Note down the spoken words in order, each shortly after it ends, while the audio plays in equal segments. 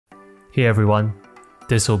Hey everyone,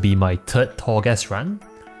 this will be my third Torghast run,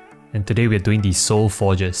 and today we're doing the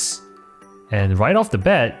Soulforges. And right off the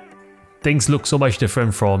bat, things look so much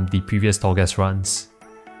different from the previous Torghast runs.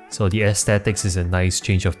 So the aesthetics is a nice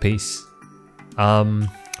change of pace.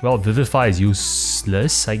 Well, Vivify is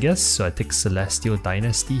useless, I guess, so I take Celestial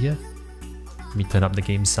Dynasty here. Let me turn up the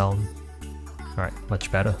game sound. Alright,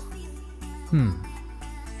 much better.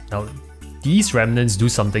 Now, these remnants do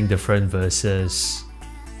something different versus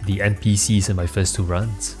the NPCs in my first two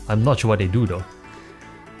runs. I'm not sure what they do though.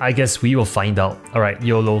 I guess we will find out. Alright,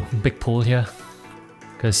 YOLO, big pull here.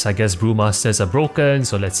 Because I guess Brewmasters are broken,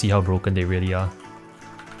 so let's see how broken they really are.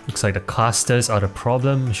 Looks like the casters are the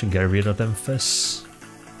problem. We should get rid of them first.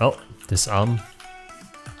 Oh, disarm.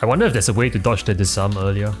 I wonder if there's a way to dodge the disarm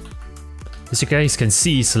earlier. As you guys can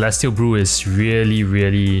see, Celestial Brew is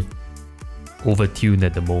really overtuned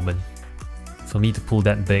at the moment. For me to pull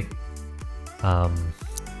that big,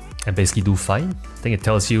 and basically do fine. I think it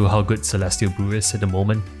tells you how good Celestial Brew is at the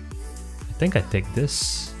moment. I think I take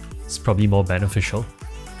this. It's probably more beneficial.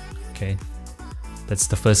 Okay, that's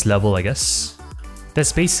the first level, I guess.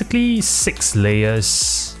 There's basically 6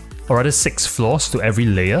 layers, or rather 6 floors to every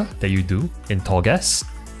layer that you do in Torghast.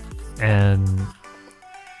 And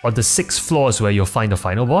on the 6 floors where you'll find the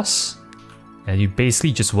final boss, and you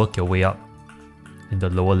basically just work your way up in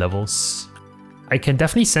the lower levels. I can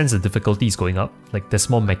definitely sense the difficulties going up, like there's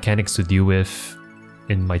more mechanics to deal with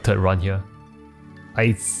in my third run here.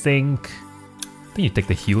 I think you take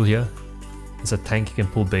the heal here. As a tank you can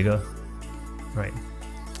pull bigger. Right,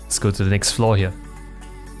 let's go to the next floor here.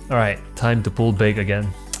 Alright, time to pull big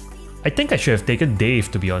again. I think I should have taken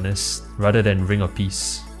Dave, to be honest, rather than Ring of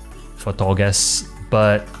Peace for Torghast,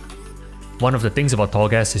 but one of the things about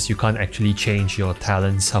Torghast is you can't actually change your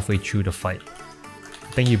talents halfway through the fight.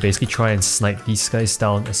 I think you basically try and snipe these guys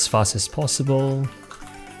down as fast as possible.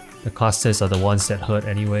 The casters are the ones that hurt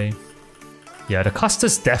anyway. Yeah, the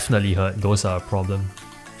casters definitely hurt. Those are a problem,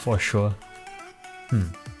 for sure.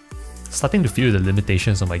 Starting to feel the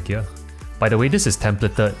limitations of my gear. By the way, this is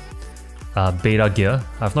templated beta gear.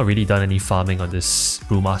 I've not really done any farming on this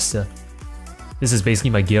Brewmaster. This is basically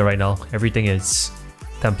my gear right now. Everything is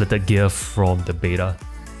templated gear from the beta.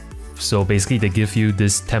 So basically they give you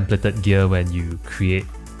this templated gear when you create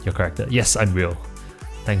your character. Yes, I'm real.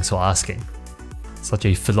 Thanks for asking. Such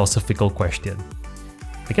a philosophical question.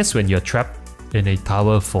 I guess when you're trapped in a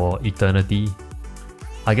tower for eternity,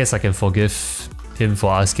 I guess I can forgive him for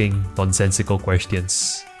asking nonsensical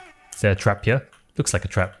questions. Is there a trap here? Looks like a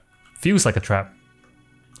trap. Feels like a trap.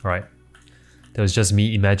 Alright. That was just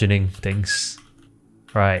me imagining things.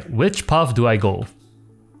 Alright, which path do I go?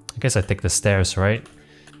 I guess I take the stairs, right?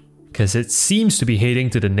 Because it seems to be heading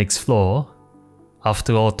to the next floor.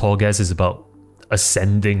 After all, Torghast is about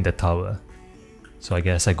ascending the tower. So I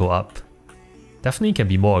guess I go up. Definitely can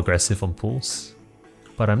be more aggressive on pulls.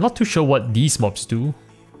 But I'm not too sure what these mobs do.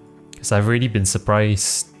 Because I've already been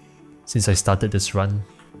surprised since I started this run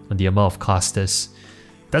on the amount of casters.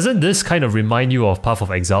 Doesn't this kind of remind you of Path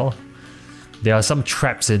of Exile? There are some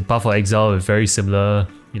traps in Path of Exile with very similar,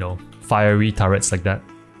 fiery turrets like that.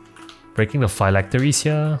 Breaking the phylacteries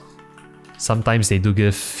here. Sometimes they do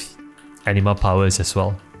give anima powers as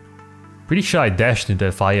well. Pretty sure I dashed into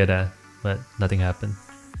the fire there, but nothing happened.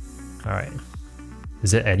 Alright.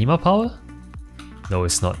 Is it anima power? No,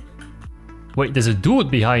 it's not. Wait, there's a dude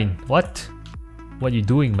behind. What? What are you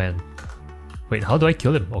doing, man? Wait, how do I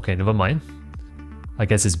kill him? Okay, never mind. I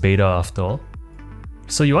guess it's beta after all.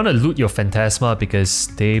 So you want to loot your Phantasma because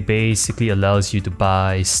they basically allows you to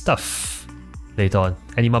buy stuff later on.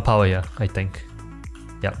 Anima power here, I think.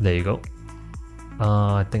 Yep, there you go.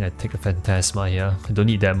 I think I take a Phantasma here. I don't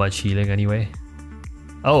need that much healing anyway.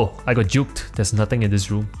 Oh, I got juked. There's nothing in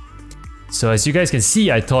this room. So as you guys can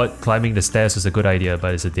see, I thought climbing the stairs was a good idea,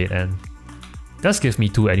 but it's a dead end. Does give me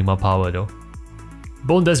 2 anima power though.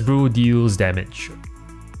 Bone Dust Brew deals damage,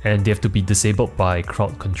 and they have to be disabled by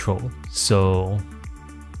crowd control. So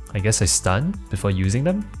I guess I stun before using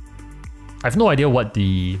them. I have no idea what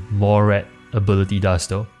the Morat ability does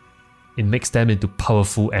though. It makes them into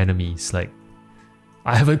powerful enemies. Like,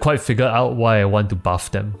 I haven't quite figured out why I want to buff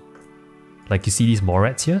them. Like, you see these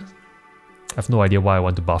Morats here? I have no idea why I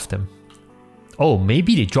want to buff them. Oh,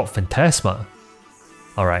 maybe they drop Phantasma.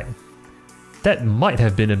 Alright. That might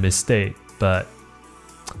have been a mistake, but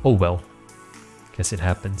oh well. Guess it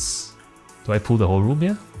happens. Do I pull the whole room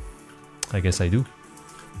here? I guess I do.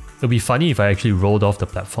 It'll be funny if I actually rolled off the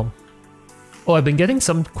platform. Oh, I've been getting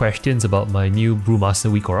some questions about my new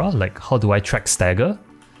Brewmaster week aura, like how do I track stagger?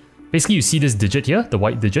 Basically you see this digit here, the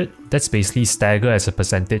white digit, that's basically stagger as a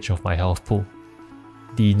percentage of my health pool.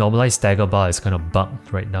 The normalized stagger bar is kind of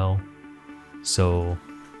bugged right now. So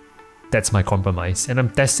that's my compromise. And I'm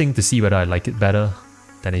testing to see whether I like it better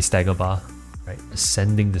than a stagger bar. Right,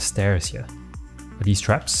 ascending the stairs here. Are these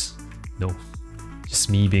traps? No. Just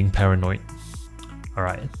me being paranoid.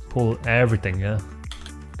 Alright, pull everything, yeah?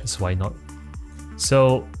 Because why not?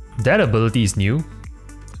 So, that ability is new.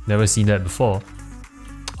 Never seen that before.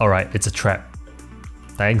 Alright, it's a trap.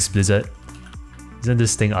 Thanks, Blizzard. Isn't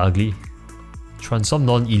this thing ugly? Transform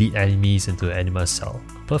non-elite enemies into an anima cell.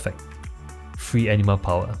 Perfect. Free anima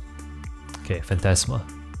power. Okay, Phantasma.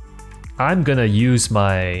 I'm gonna use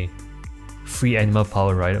my free anima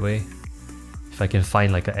power right away. If I can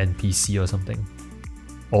find like an NPC or something.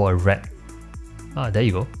 Or a rat. Ah, there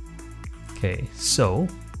you go. Okay, so...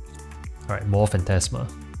 Alright, more Phantasma.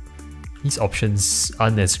 These options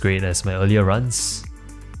aren't as great as my earlier runs.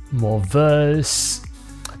 More verse.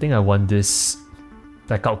 I think I want this.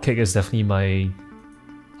 Blackout Kick is definitely my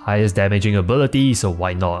highest damaging ability, so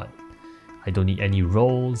why not? I don't need any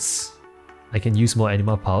rolls. I can use more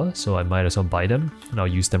anima power, so I might as well buy them, and I'll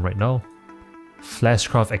use them right now.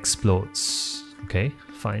 Flashcraft Explodes. Okay,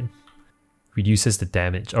 fine. Reduces the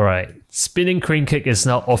damage. Alright, Spinning Crane Kick is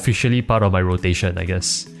now officially part of my rotation, I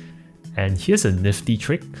guess. And here's a nifty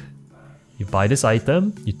trick. You buy this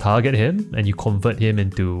item, you target him, and you convert him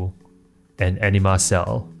into an anima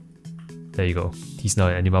cell. There you go. He's now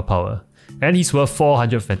an anima power. And he's worth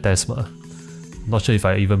 400 Phantasma. Not sure if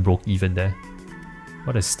I even broke even there.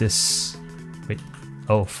 What is this? Wait.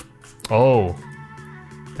 Oh. Oh.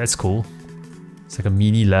 That's cool. It's like a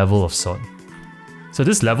mini level of sort. So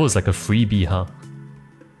this level is like a freebie, huh?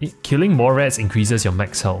 Killing more rats increases your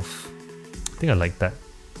max health. I think I like that.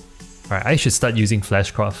 Alright, I should start using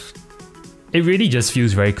Flashcraft. It really just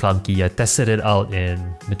feels very clunky. I tested it out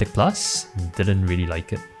in Mythic Plus, didn't really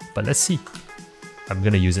like it. But let's see. I'm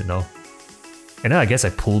gonna use it now. And then I guess I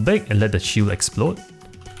pull back and let the shield explode.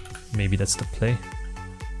 Maybe that's the play.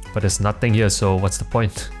 But there's nothing here, so what's the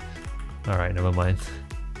point? Alright, never mind.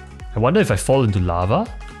 I wonder if I fall into lava,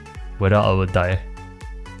 whether I will die.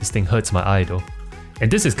 This thing hurts my eye though.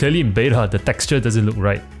 And this is clearly in beta, the texture doesn't look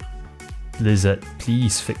right. Blizzard,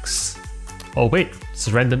 please fix. Oh wait, it's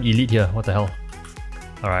a random elite here, what the hell?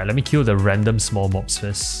 Alright, let me kill the random small mobs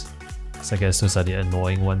first. Because I guess those are the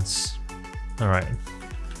annoying ones. Alright,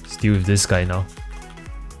 let's deal with this guy now.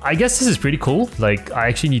 I guess this is pretty cool. Like, I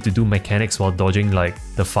actually need to do mechanics while dodging like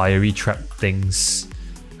the fiery trap things.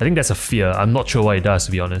 I think that's a fear. I'm not sure what it does,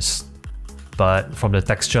 to be honest. But from the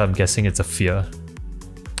texture, I'm guessing it's a fear.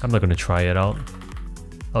 I'm not gonna try it out.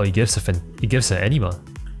 Oh, it gives an anima.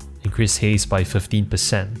 Increase haste by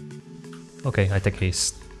 15%. Okay, I take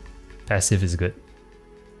haste. Passive is good.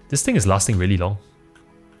 This thing is lasting really long.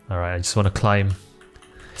 Alright, I just want to climb.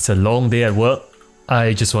 It's a long day at work.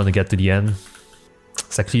 I just want to get to the end.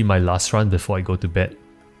 It's actually my last run before I go to bed.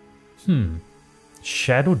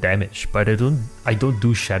 Shadow damage, but I don't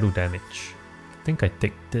do shadow damage. I think I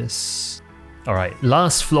take this. Alright,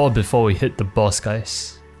 last floor before we hit the boss,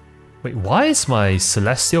 guys. Wait, why is my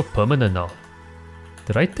Celestial permanent now?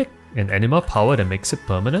 Did I take an anima power that makes it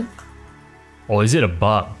permanent? Or is it a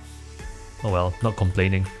bug? Oh well, not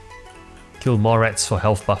complaining. Kill more rats for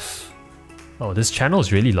health buff. Oh, this channel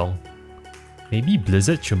is really long. Maybe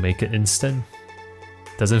Blizzard should make it instant.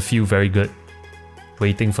 Doesn't feel very good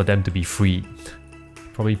waiting for them to be freed.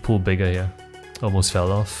 Probably pull bigger here. Almost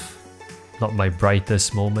fell off. Not my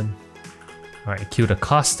brightest moment. Alright, kill the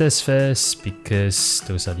casters first because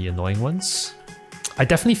those are the annoying ones. I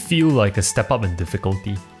definitely feel like a step up in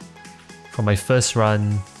difficulty from my first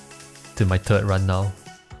run to my third run now.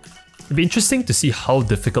 It'd be interesting to see how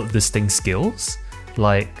difficult this thing scales.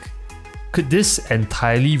 Like, could this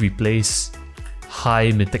entirely replace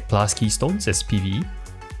high Mythic Plus keystones as PvE?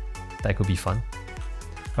 That could be fun.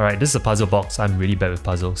 Alright, this is a puzzle box. I'm really bad with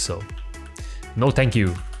puzzles, so no thank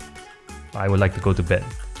you. I would like to go to bed.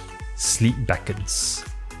 Sleep beckons.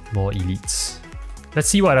 More elites. Let's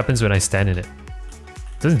see what happens when I stand in it.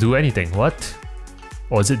 Doesn't do anything, what?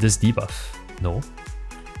 Or is it this debuff? No.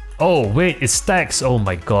 Oh wait, it stacks, oh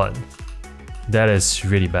my god. That is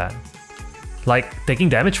really bad. Like, taking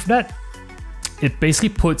damage from that? It basically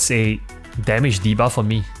puts a damage debuff on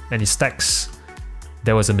me and it stacks.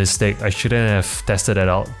 That was a mistake, I shouldn't have tested that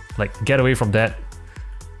out. Like, get away from that.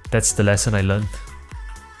 That's the lesson I learned.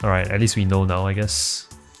 Alright, at least we know now, I guess.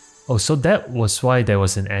 Oh, so that was why there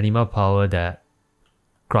was an anima power that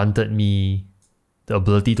granted me the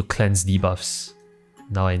ability to cleanse debuffs.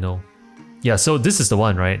 Now I know. Yeah, so this is the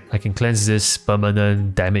one, right? I can cleanse this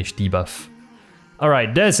permanent damage debuff.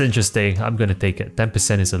 Alright, that's interesting. I'm gonna take it.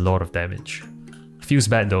 10% is a lot of damage. Feels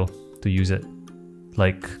bad though, to use it.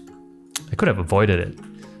 Like, I could have avoided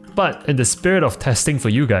it. But in the spirit of testing for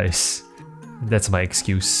you guys, That's my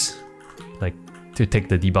excuse. Like, to take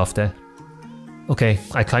the debuff there. Okay,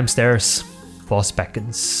 I climb stairs. Boss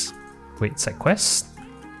beckons. Wait, side quest?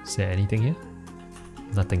 Is there anything here?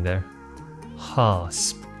 Nothing there.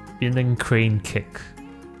 Spinning crane kick.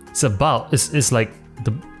 It's like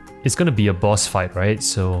it's gonna be a boss fight, right?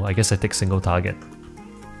 So I guess I take single target.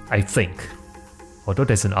 I think. Although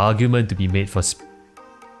there's an argument to be made for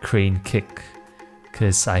crane kick,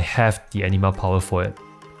 because I have the anima power for it,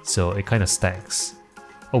 so it kind of stacks.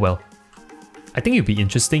 Oh well. I think it'd be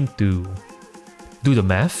interesting to do the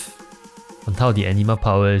math on how the anima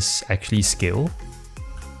powers actually scale.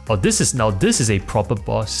 Oh, this is a proper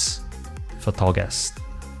boss for Torghast.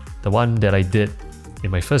 The one that I did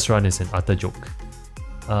in my first run is an utter joke.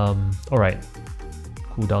 Alright.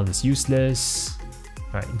 Cooldown is useless.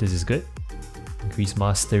 Alright, this is good. Increase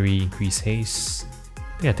mastery, increase haste.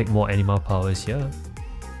 I think I take more anima powers here.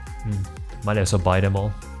 Might as well buy them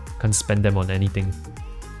all. Can't spend them on anything.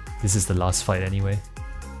 This is the last fight anyway,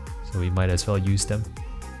 so we might as well use them.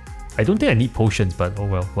 I don't think I need potions, but oh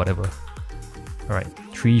well, whatever. Alright,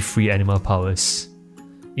 3 free anima powers.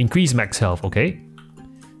 Increase max health, okay.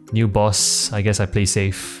 New boss, I guess I play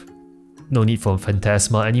safe. No need for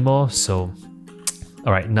Phantasma anymore, so...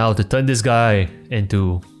 Alright, now to turn this guy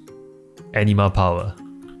into anima power.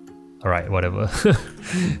 Alright, whatever.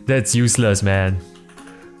 That's useless, man.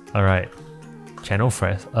 Alright. Channel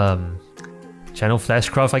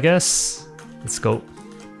Flashcraft, I guess? Let's go.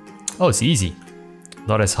 Oh, it's easy.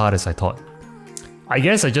 Not as hard as I thought. I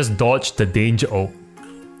guess I just dodged the danger. Oh.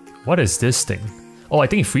 What is this thing? Oh, I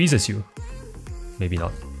think it freezes you. Maybe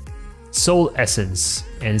not. Soul Essence.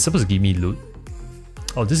 And it's supposed to give me loot.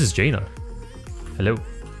 Oh, this is Jaina. Hello.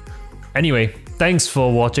 Anyway, thanks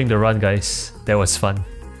for watching the run, guys. That was fun.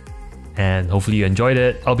 And hopefully you enjoyed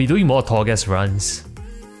it. I'll be doing more Torghast runs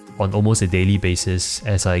on almost a daily basis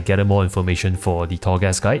as I gather more information for the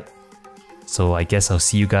Torghast guide. So I guess I'll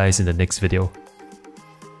see you guys in the next video.